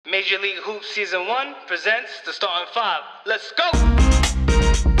Major League Hoops Season 1 presents the Starting Five. Let's go!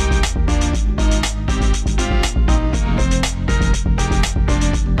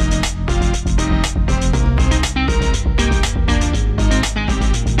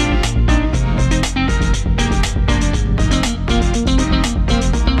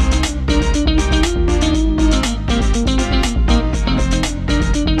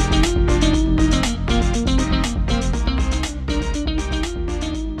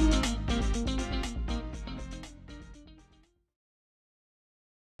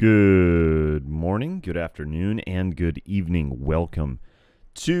 Good morning, good afternoon, and good evening. Welcome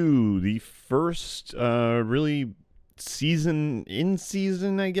to the first really season,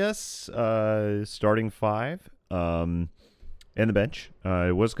 I guess, starting five and the bench.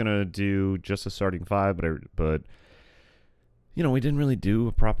 I was going to do just a starting five, but you know, we didn't really do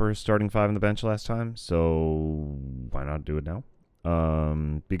a proper starting five on the bench last time, so why not do it now?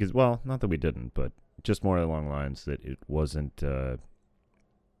 Because, well, not that we didn't, but just more along the lines that it wasn't...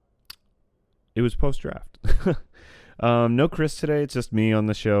 It was post-draft. No Chris today. It's just me on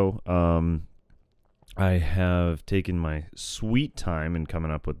the show. I have taken my sweet time in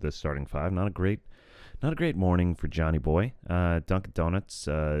coming up with this starting five. Not a great morning for Johnny Boy. Dunkin' Donuts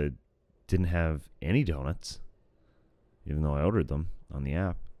didn't have any donuts, even though I ordered them on the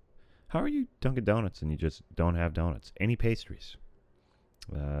app. How are you Dunkin' Donuts and you just don't have donuts? Any pastries?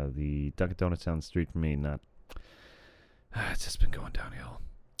 The Dunkin' Donuts down the street from me, not... it's just been going downhill.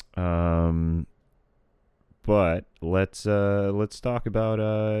 But let's talk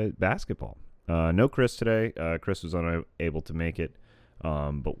about basketball. No Chris today. Chris was unable to make it,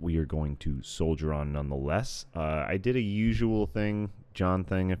 but we are going to soldier on nonetheless. I did a usual thing, John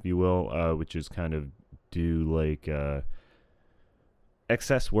thing, if you will, which is kind of do like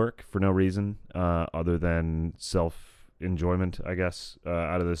excess work for no reason other than self-enjoyment, I guess,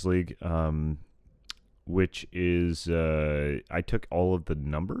 out of this league. Which is I took all of the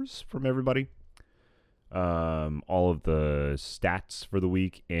numbers from everybody, all of the stats for the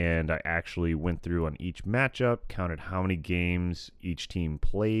week, and I actually went through on each matchup, counted how many games each team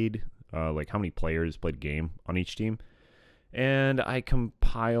played, like how many players played a game on each team, and I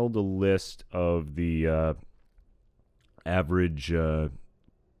compiled a list of the average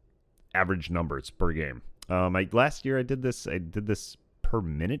numbers per game. Last year I did this per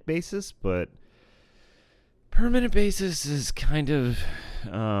minute basis, but per minute basis is kind of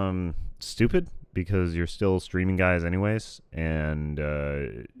stupid because you're still streaming guys anyways. And,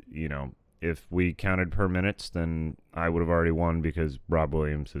 you know, if we counted per minutes, then I would have already won because Rob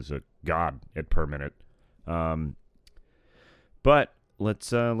Williams is a god at per minute. But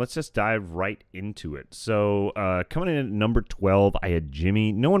let's just dive right into it. So coming in at number 12, I had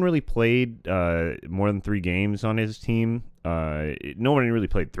Jimmy. No one really played more than 3 games on his team. No one really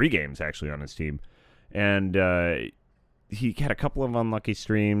played 3 games, actually, on his team. And he had a couple of unlucky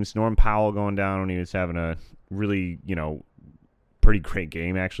streams. Norm Powell going down when he was having a really, you know, pretty great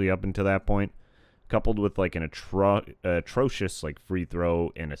game, actually, up until that point. Coupled with, like, an atrocious, like, free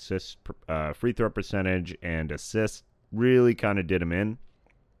throw and assist, free throw percentage and assist really kind of did him in.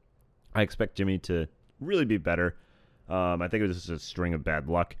 I expect Jimmy to really be better. I think it was just a string of bad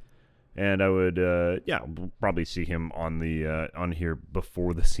luck. And I would, probably see him on the on here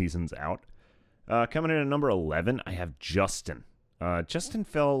before the season's out. Coming in at number 11, I have Justin. Justin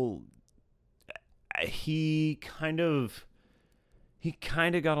fell... He kind of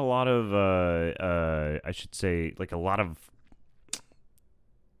got a lot of, I should say, like a lot of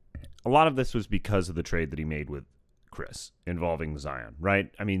this was because of the trade that he made with Chris involving Zion,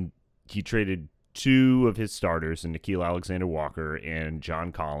 right? I mean, he traded 2 of his starters in Nickeil Alexander-Walker and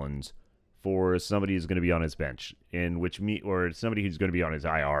John Collins for somebody who's going to be on his bench, or somebody who's going to be on his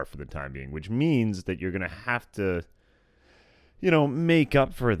IR for the time being, which means that you're going to have to, you know, make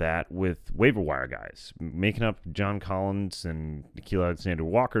up for that with waiver wire guys, making up John Collins and Nickeil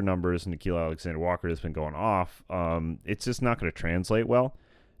Alexander-Walker numbers. And Nickeil Alexander-Walker has been going off. It's just not going to translate well,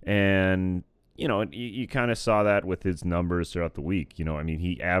 and you know, you kind of saw that with his numbers throughout the week. You know, I mean,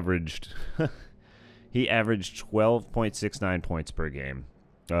 he averaged 12.69 points per game.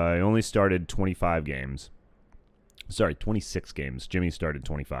 He only started 26 games. Jimmy started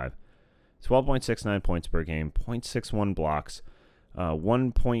 25. 12.69 points per game, 0.61 blocks,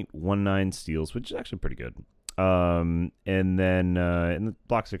 1.19 steals, which is actually pretty good. And the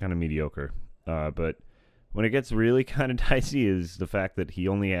blocks are kind of mediocre. But when it gets really kind of dicey is the fact that he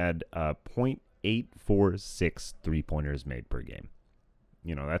only had 0.846 three-pointers made per game.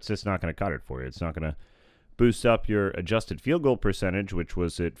 You know, that's just not going to cut it for you. It's not going to boost up your adjusted field goal percentage, which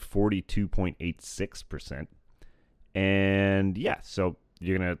was at 42.86%. And yeah, so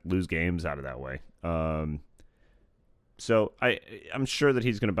you're gonna lose games out of that way. So I'm sure that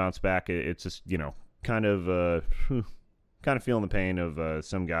he's gonna bounce back. It's just kind of feeling the pain of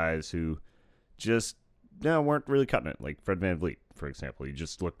some guys who just weren't really cutting it, like Fred VanVleet, for example. He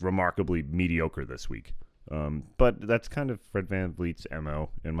just looked remarkably mediocre this week. But that's kind of Fred VanVleet's MO,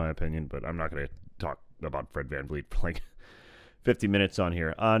 in my opinion. But I'm not going to talk about Fred VanVleet for like 50 minutes on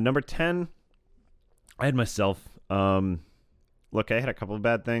here. Number 10, I had myself. Look, I had a couple of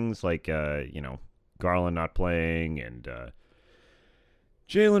bad things, like, Garland not playing and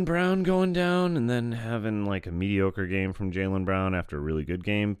Jaylen Brown going down, and then having like a mediocre game from Jaylen Brown after a really good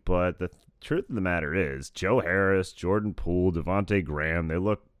game. But the truth of the matter is, Joe Harris, Jordan Poole, Devontae Graham, they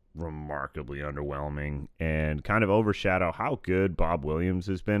look remarkably underwhelming and kind of overshadow how good Bob Williams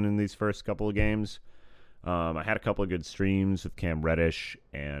has been in these first couple of games. I had a couple of good streams with Cam Reddish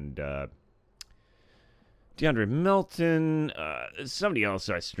and DeAndre Melton. Somebody else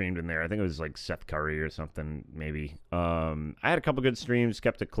I streamed in there. I think it was like Seth Curry or something, maybe. I had a couple good streams,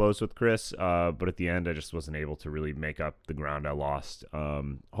 kept it close with Chris, but at the end I just wasn't able to really make up the ground I lost.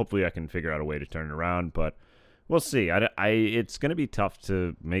 Hopefully I can figure out a way to turn it around, but we'll see. It's going to be tough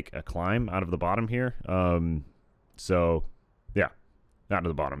to make a climb out of the bottom here. So, yeah, out of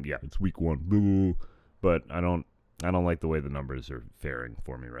the bottom. Yeah, it's week 1. Boo. But I don't like the way the numbers are faring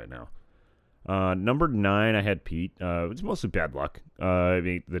for me right now. Number 9, I had Pete. It was mostly bad luck.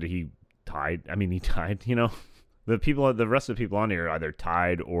 That he tied. I mean, he tied. The rest of the people on here either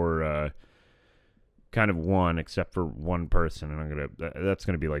tied or kind of won, except for one person. And that's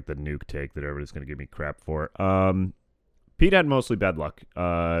gonna be like the nuke take that everybody's gonna give me crap for. Pete had mostly bad luck.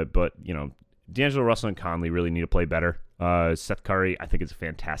 But D'Angelo Russell and Conley really need to play better. Seth Curry, I think, is a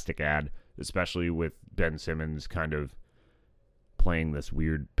fantastic ad, especially with Ben Simmons kind of playing this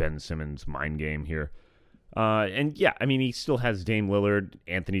weird Ben Simmons mind game here. And yeah, I mean, he still has Dame Lillard,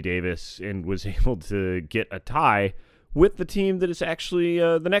 Anthony Davis, and was able to get a tie with the team that is actually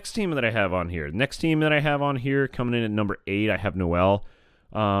the next team that I have on here. The next team that I have on here coming in at number 8, I have Noel.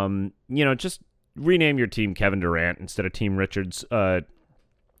 Just rename your team Kevin Durant instead of Team Richards.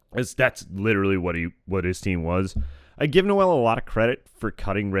 That's literally what his team was. I give Noel a lot of credit for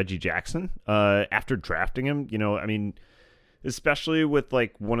cutting Reggie Jackson after drafting him. Especially with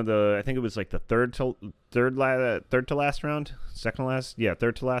like one of the, I think it was like the third to last round,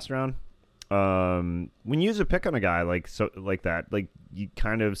 third to last round. When you use a pick on a guy like that, like you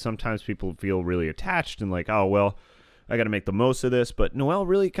kind of, sometimes people feel really attached and like, oh well, I got to make the most of this. But Noel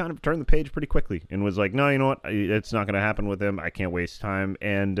really kind of turned the page pretty quickly and was like, no, you know what, it's not going to happen with him. I can't waste time,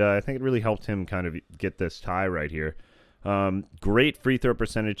 and I think it really helped him kind of get this tie right here. Great free throw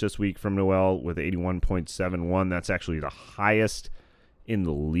percentage this week from Noel with 81.71. That's actually the highest in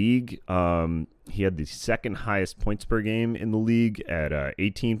the league. He had the second highest points per game in the league at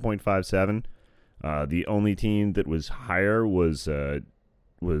 18.57. The only team that was higher was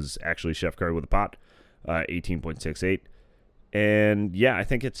actually Chef Curry with a pot, 18.68. And yeah, I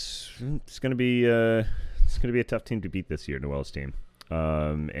think it's going to be a tough team to beat this year, Noel's team.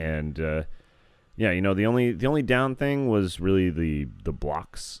 Yeah, the only down thing was really the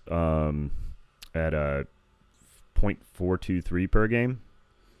blocks at a 0.423 per game.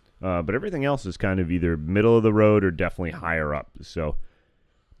 But everything else is kind of either middle of the road or definitely higher up. So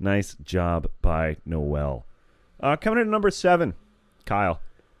nice job by Noel. Coming in at number 7, Kyle.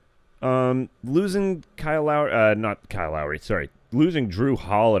 Losing losing Drew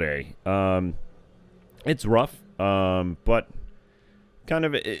Holiday. It's rough, but kind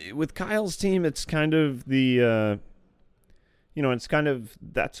of with Kyle's team, it's kind of the it's kind of,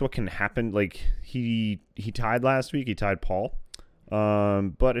 that's what can happen. Like he tied last week, he tied Paul,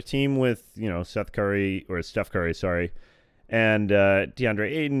 but a team with Steph Curry, and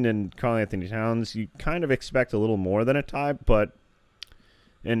DeAndre Ayton and Karl Anthony Towns, you kind of expect a little more than a tie.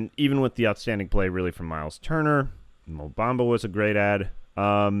 And even with the outstanding play really from Miles Turner, Mo Bamba was a great ad.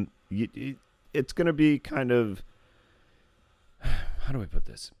 It's going to be kind of, how do I put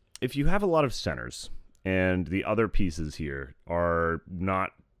this? If you have a lot of centers and the other pieces here are not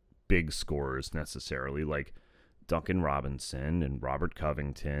big scorers necessarily, like Duncan Robinson and Robert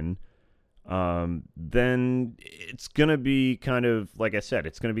Covington, then it's going to be kind of, like I said,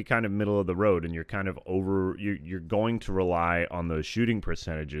 it's going to be kind of middle of the road, and you're kind of you're going to rely on those shooting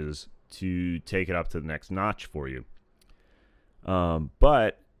percentages to take it up to the next notch for you.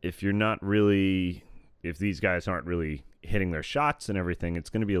 But if these guys aren't really hitting their shots and everything,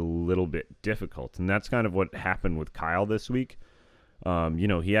 it's going to be a little bit difficult. And that's kind of what happened with Kyle this week.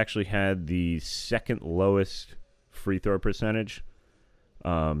 He actually had the second lowest free throw percentage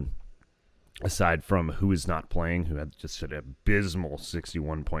aside from who is not playing, who had just an abysmal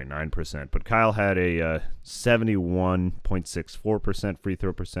 61.9%. But Kyle had a 71.64% free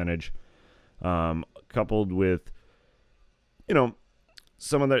throw percentage, coupled with,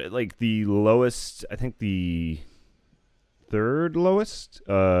 some of the, like the lowest, I think the third lowest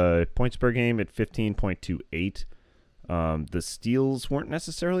points per game at 15.28. The steals weren't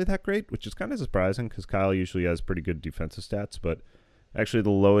necessarily that great, which is kind of surprising because Kyle usually has pretty good defensive stats, but actually the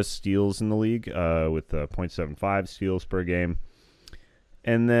lowest steals in the league with 0.75 steals per game.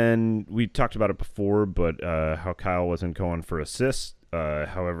 And then we talked about it before, but how Kyle wasn't going for assists.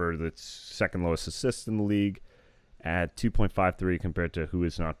 However, the second lowest assist in the league at 2.53 compared to who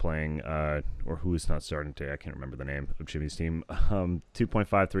is not playing or who is not starting today. I can't remember the name of Jimmy's team.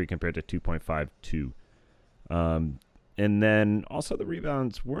 2.53 compared to 2.52. And then also the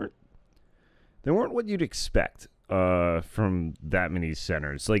rebounds weren't what you'd expect from that many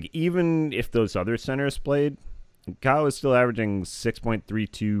centers. Like, even if those other centers played, Kyle was still averaging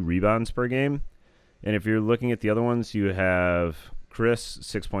 6.32 rebounds per game. And if you're looking at the other ones, you have Chris,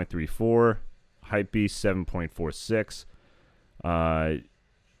 6.34, Hypebeast, 7.46,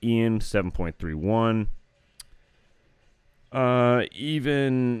 Ian, 7.31,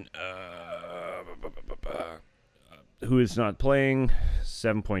 even who is not playing,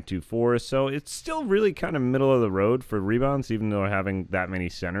 7.24. So it's still really kind of middle of the road for rebounds, even though having that many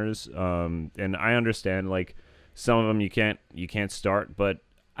centers. And I understand, like, some of them you can't start, but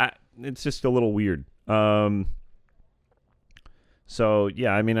it's just a little weird. So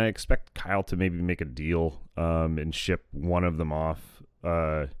yeah, I mean, I expect Kyle to maybe make a deal and ship one of them off,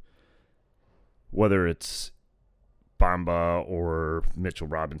 whether it's Bamba or Mitchell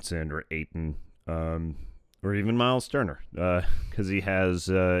Robinson or Ayton. Or even Miles Turner, because he has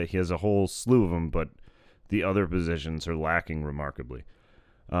a whole slew of them, but the other positions are lacking remarkably.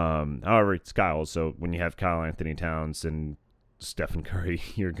 However, it's Kyle, so when you have Kyle Anthony Towns and Stephen Curry,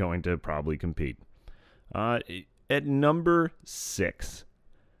 you're going to probably compete. At number 6,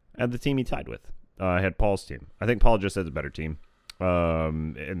 I had the team he tied with. I had Paul's team. I think Paul just has a better team,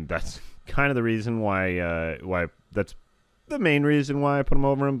 and that's kind of the reason why that's the main reason why I put him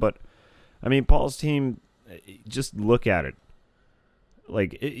over him. But I mean, Paul's team. Just look at it.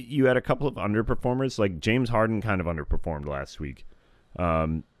 Like, you had a couple of underperformers. Like, James Harden kind of underperformed last week.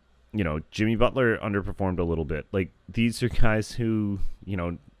 Jimmy Butler underperformed a little bit. Like, these are guys who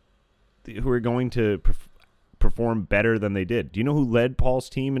are going to perform better than they did. Do you know who led Paul's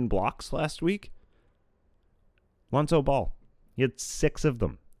team in blocks last week? Lonzo Ball. He had 6 of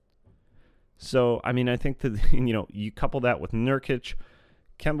them. So, I mean, I think that, you couple that with Nurkic.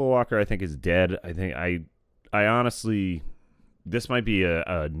 Kemba Walker, I think, is dead. I honestly, this might be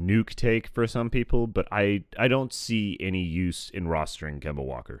a nuke take for some people, but I don't see any use in rostering Kemba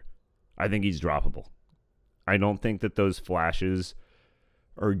Walker. I think he's droppable. I don't think that those flashes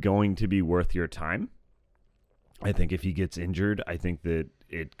are going to be worth your time. I think if he gets injured, I think that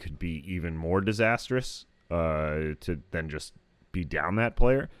it could be even more disastrous to then just be down that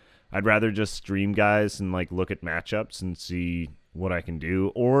player. I'd rather just stream guys and look at matchups and see what I can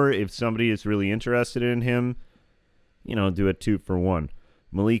do. Or if somebody is really interested in him, do a 2-for-1.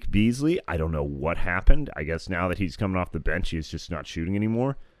 Malik Beasley, I don't know what happened. I guess now that he's coming off the bench, he's just not shooting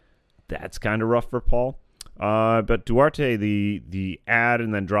anymore. That's kind of rough for Paul. But Duarte, the add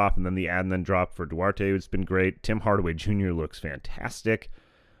and then drop, and then the add and then drop for Duarte has been great. Tim Hardaway Jr. looks fantastic.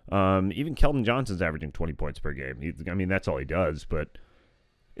 Even Keldon Johnson's averaging 20 points per game. That's all he does, but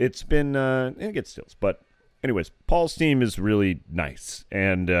it's been it gets steals. But anyways, Paul's team is really nice,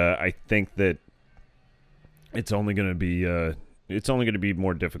 and I think that it's only going to be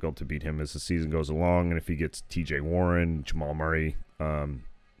more difficult to beat him as the season goes along. And if he gets T.J. Warren, Jamal Murray,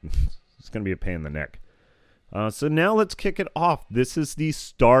 it's going to be a pain in the neck. So now let's kick it off. This is the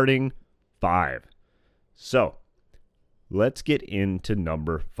starting 5. So let's get into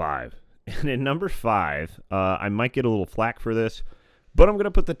number 5. And in number 5, I might get a little flack for this, but I'm going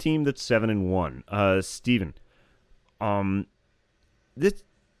to put the team that's 7-1. Steven.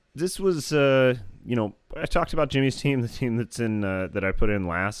 This was, I talked about Jimmy's team, the team that's in, that I put in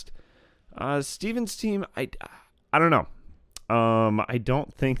last. Steven's team, I don't know. I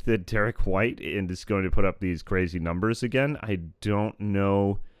don't think that Derek White is going to put up these crazy numbers again. I don't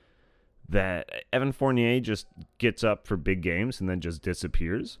know that Evan Fournier just gets up for big games and then just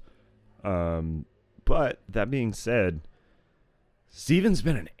disappears. But that being said, Steven's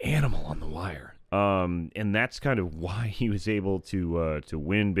been an animal on the wire. And that's kind of why he was able to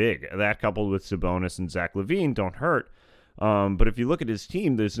win big. That coupled with Sabonis and Zach LaVine don't hurt. But if you look at his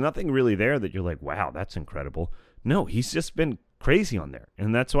team, there's nothing really there that you're like, wow, that's incredible. No, he's just been crazy on there,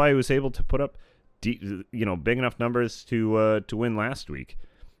 and that's why he was able to put up, big enough numbers to win last week.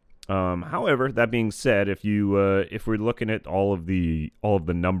 However, that being said, if we're looking at all of the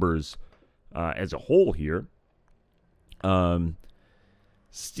numbers as a whole here,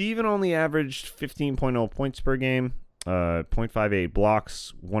 Steven only averaged 15.0 points per game, 0.58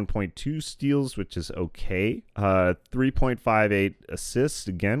 blocks, 1.2 steals, which is okay, 3.58 assists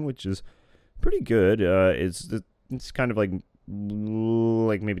again, which is pretty good. It's kind of like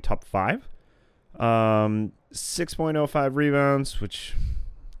maybe top 5. 6.05 rebounds, which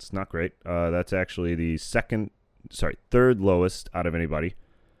it's not great. That's actually the third lowest out of anybody.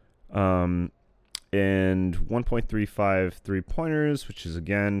 And 1.35 three-pointers, which is,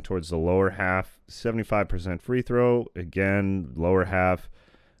 again, towards the lower half. 75% free throw, again, lower half.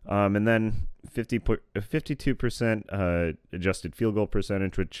 And then 52% adjusted field goal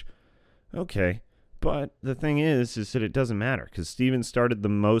percentage, which, okay. But the thing is that it doesn't matter because Steven started the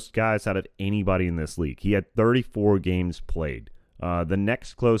most guys out of anybody in this league. He had 34 games played. The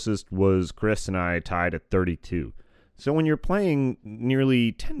next closest was Chris and I, tied at 32. So when you're playing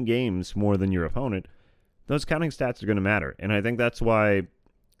nearly 10 games more than your opponent, those counting stats are going to matter. And I think that's why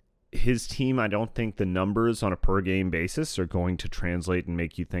his team, I don't think the numbers on a per-game basis are going to translate and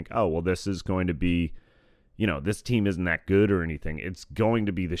make you think, oh, well, this is going to be, this team isn't that good or anything. It's going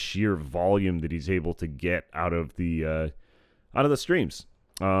to be the sheer volume that he's able to get out of the streams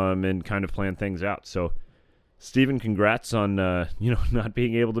and kind of plan things out. So, Steven, congrats on, not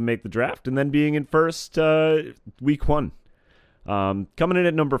being able to make the draft and then being in first week 1. Coming in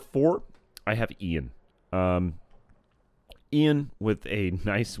at number 4, I have Ian. Ian with a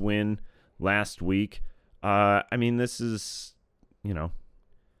nice win last week. This is,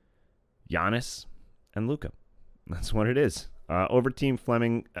 Giannis and Luka. That's what it is. Over Team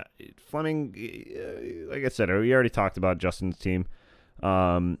Fleming. Fleming, like I said, we already talked about Justin's team.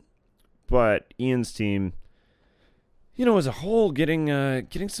 But Ian's team, as a whole, getting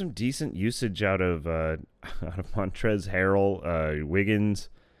some decent usage out of Montrezl Harrell, Wiggins,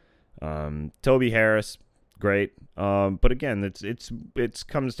 Toby Harris, great. But again, it's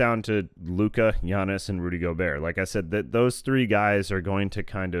comes down to Luka, Giannis, and Rudy Gobert. Like I said, that those 3 guys are going to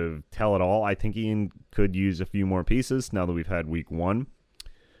kind of tell it all. I think Ian could use a few more pieces now that we've had week 1.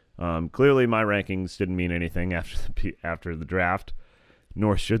 Clearly, my rankings didn't mean anything after the draft.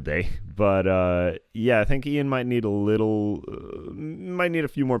 Nor should they, but I think Ian might need a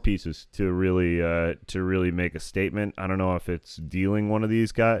few more pieces to really make a statement. I don't know if it's dealing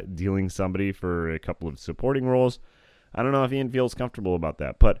somebody for a couple of supporting roles. I don't know if Ian feels comfortable about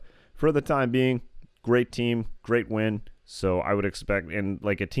that, but for the time being, great team, great win. So I would expect, and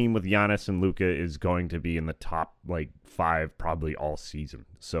like a team with Giannis and Luka is going to be in the top 5 probably all season.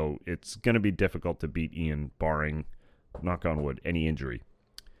 So it's going to be difficult to beat Ian, barring, knock on wood, any injury.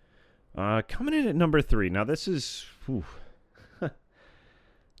 Coming in at number 3. Now this is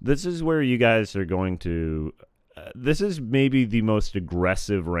this is where you guys are going to this is maybe the most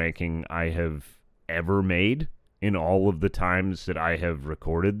aggressive ranking I have ever made in all of the times that I have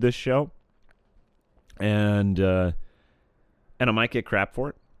recorded this show. And I might get crap for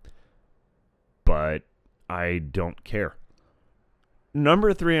it, but I don't care.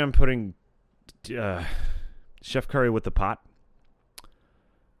 Number 3, I'm putting Chef Curry with the pot.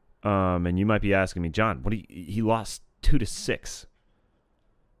 And you might be asking me, John, he lost 2-6.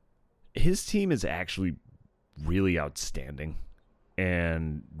 His team is actually really outstanding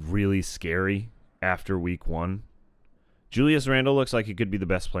and really scary after week 1. Julius Randle looks like he could be the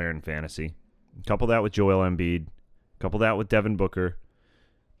best player in fantasy. Couple that with Joel Embiid. Couple that with Devin Booker.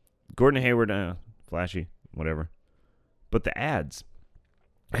 Gordon Hayward, flashy, whatever. But the ads.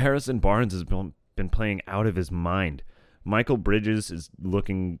 Harrison Barnes has been playing out of his mind. Michael Bridges is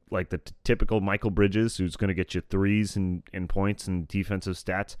looking like the typical Michael Bridges who's going to get you threes and points and defensive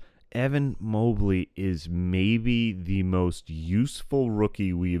stats. Evan Mobley is maybe the most useful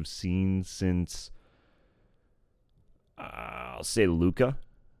rookie we have seen since, I'll say, Luka.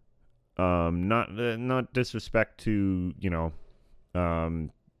 Not disrespect to, LaMelo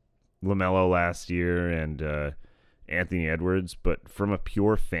last year and Anthony Edwards, but from a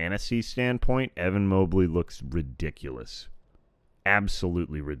pure fantasy standpoint, Evan Mobley looks ridiculous.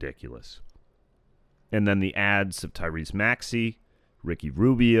 Absolutely ridiculous. And then the ads of Tyrese Maxey, Ricky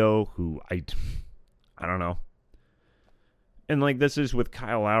Rubio, who I don't know. And this is with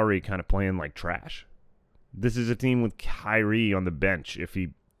Kyle Lowry kind of playing like trash. This is a team with Kyrie on the bench if he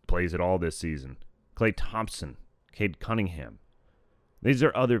plays at all this season. Klay Thompson, Cade Cunningham. These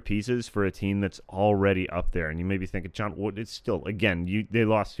are other pieces for a team that's already up there. And you may be thinking, John, what? It's still, again, they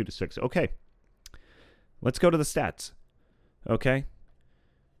lost 2-6. Okay, let's go to the stats. Okay?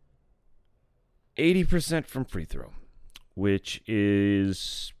 80% from free throw, which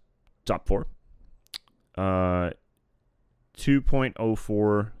is top 4.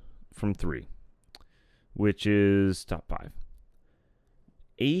 2.04 from 3, which is top 5.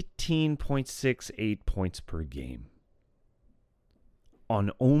 18.68 points per game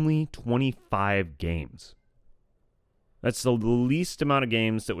on only 25 games. That's the least amount of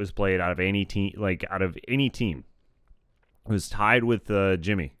games that was played out of any team. It was tied with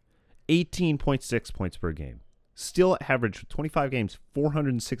Jimmy. 18.6 points per game. Still averaged 25 games,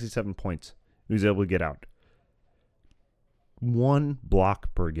 467 points. He was able to get out. 1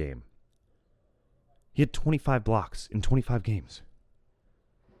 block per game. He had 25 blocks in 25 games.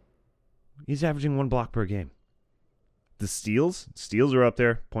 He's averaging 1 block per game. The steals are up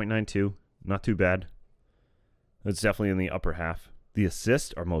there, 0.92. Not too bad. That's definitely in the upper half. The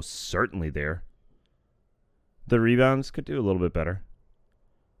assists are most certainly there. The rebounds could do a little bit better.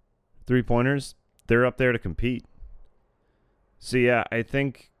 3-pointers, they're up there to compete. So yeah, I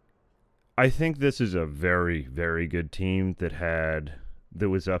think this is a very, very good team that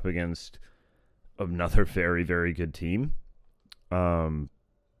was up against another very, very good team.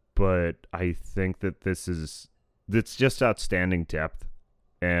 But I think that it's just outstanding depth,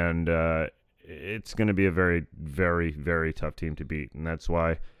 and it's going to be a very, very, very tough team to beat, and that's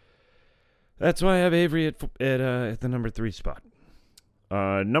why I have Avery at the number 3 spot.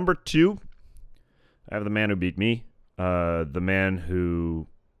 Number 2, I have the man who beat me, the man who,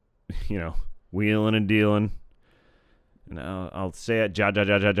 wheeling and dealing. And I'll say it, ja.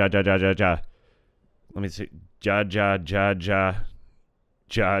 Let me see, ja.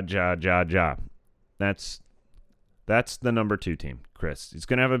 That's the number 2 team, Chris. He's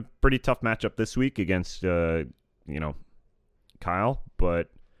going to have a pretty tough matchup this week against, Kyle, but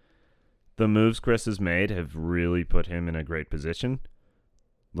the moves Chris has made have really put him in a great position.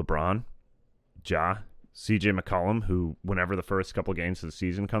 LeBron, Ja, CJ McCollum, who whenever the first couple games of the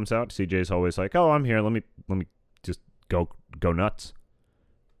season comes out, CJ's always like, "Oh, I'm here. Let me just go nuts."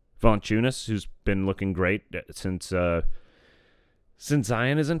 Valanciunas, who's been looking great since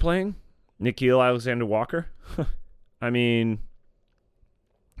Zion isn't playing. Nickeil Alexander-Walker. I mean,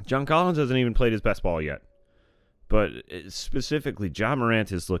 John Collins hasn't even played his best ball yet. But specifically, Ja Morant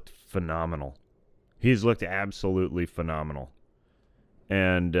has looked phenomenal. He's looked absolutely phenomenal.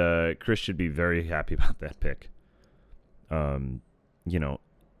 And Chris should be very happy about that pick. Averaging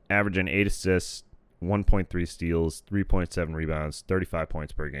 8 assists, 1.3 steals, 3.7 rebounds, 35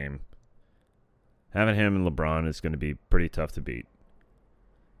 points per game. Having him and LeBron is going to be pretty tough to beat.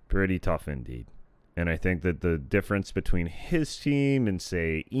 Pretty tough indeed. And I think that the difference between his team and,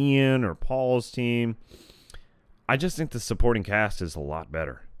 say, Ian or Paul's team, I just think the supporting cast is a lot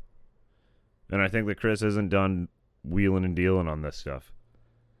better. And I think that Chris hasn't done wheeling and dealing on this stuff.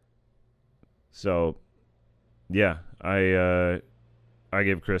 So, yeah, I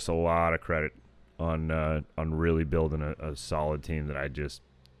give Chris a lot of credit on really building a solid team that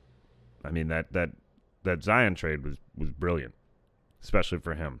that Zion trade was brilliant, especially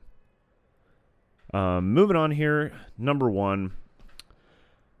for him. Moving on here, number 1,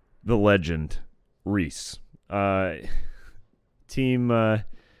 the legend, Reese. Team, the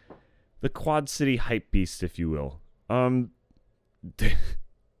Quad City hype beast, if you will.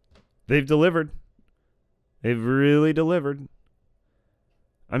 They've delivered. They've really delivered.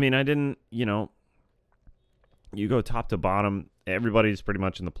 I mean, you go top to bottom, everybody's pretty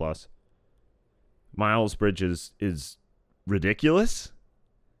much in the plus. Miles Bridges is ridiculous.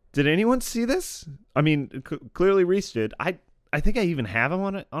 Did anyone see this? I mean, clearly Reese did. I think I even have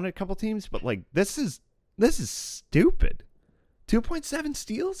him on a couple teams, but like this is stupid. 2.7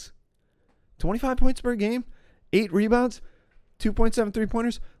 steals, 25 points per game, 8 rebounds, 2.7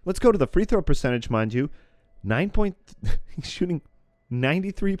 3-pointers. Let's go to the free throw percentage, mind you. He's shooting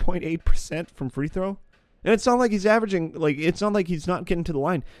 93.8% from free throw. And it's not like he's averaging, it's not like he's not getting to the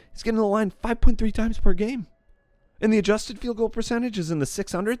line. He's getting to the line 5.3 times per game. And the adjusted field goal percentage is in the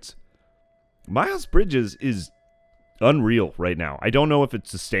 600s. Miles Bridges is unreal right now. I don't know if it's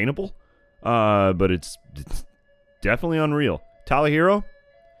sustainable, but it's definitely unreal. Tyler Hero,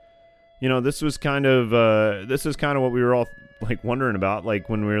 this was kind of what we were all wondering about,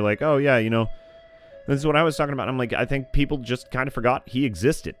 when we were like, oh yeah, this is what I was talking about. I'm like, I think people just kind of forgot he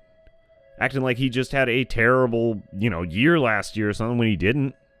existed, acting like he just had a terrible year last year or something when he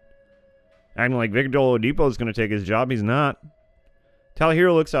didn't. Acting like Victor Oladipo is going to take his job. He's not. Tyler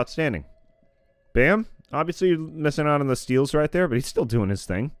Hero looks outstanding. Bam, obviously missing out on the steals right there, but he's still doing his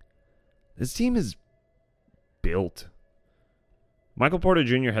thing. This team is built. Michael Porter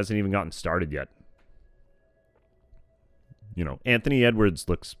Jr. hasn't even gotten started yet. Anthony Edwards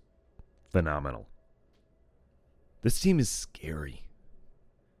looks phenomenal. This team is scary.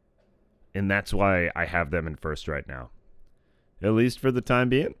 And that's why I have them in first right now. At least for the time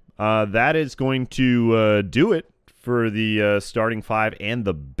being. That is going to do it for the starting five and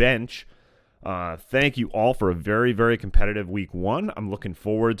the bench. Thank you all for a very, very competitive week 1. I'm looking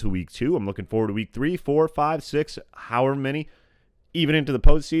forward to week 2. I'm looking forward to week 3, 4, 5, 6, however many, even into the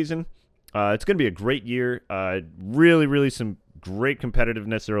postseason. It's going to be a great year. Really, really some great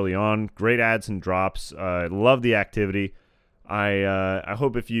competitiveness early on. Great adds and drops. Love the activity. I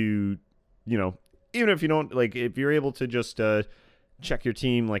hope if you, even if you don't, if you're able to just check your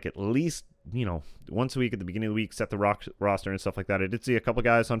team, at least, once a week at the beginning of the week, set the roster and stuff like that. I did see a couple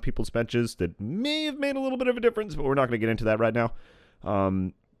guys on people's benches that may have made a little bit of a difference, but we're not going to get into that right now.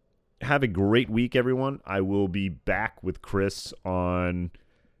 Have a great week, everyone. I will be back with Chris on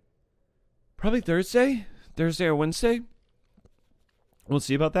probably Thursday or Wednesday. We'll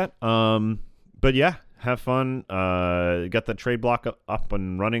see about that. But yeah, have fun. Got the trade block up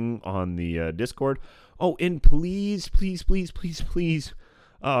and running on the Discord. Oh, and please, please, please, please, please,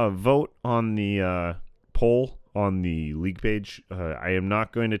 vote on the poll on the league page. I am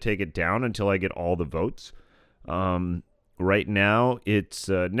not going to take it down until I get all the votes. Right now, it's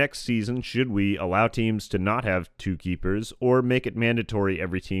next season, should we allow teams to not have 2 keepers or make it mandatory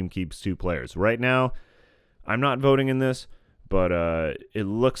every team keeps 2 players? Right now, I'm not voting in this, but it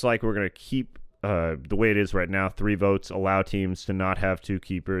looks like we're going to keep the way it is right now. 3 votes, allow teams to not have 2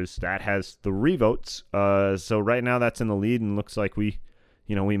 keepers. That has 3 votes. So right now that's in the lead, and looks like we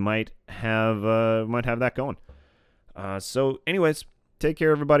might have that going. So anyways, take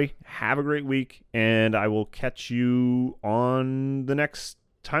care, everybody. Have a great week, and I will catch you on the next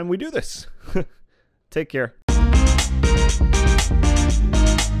time we do this. Take care.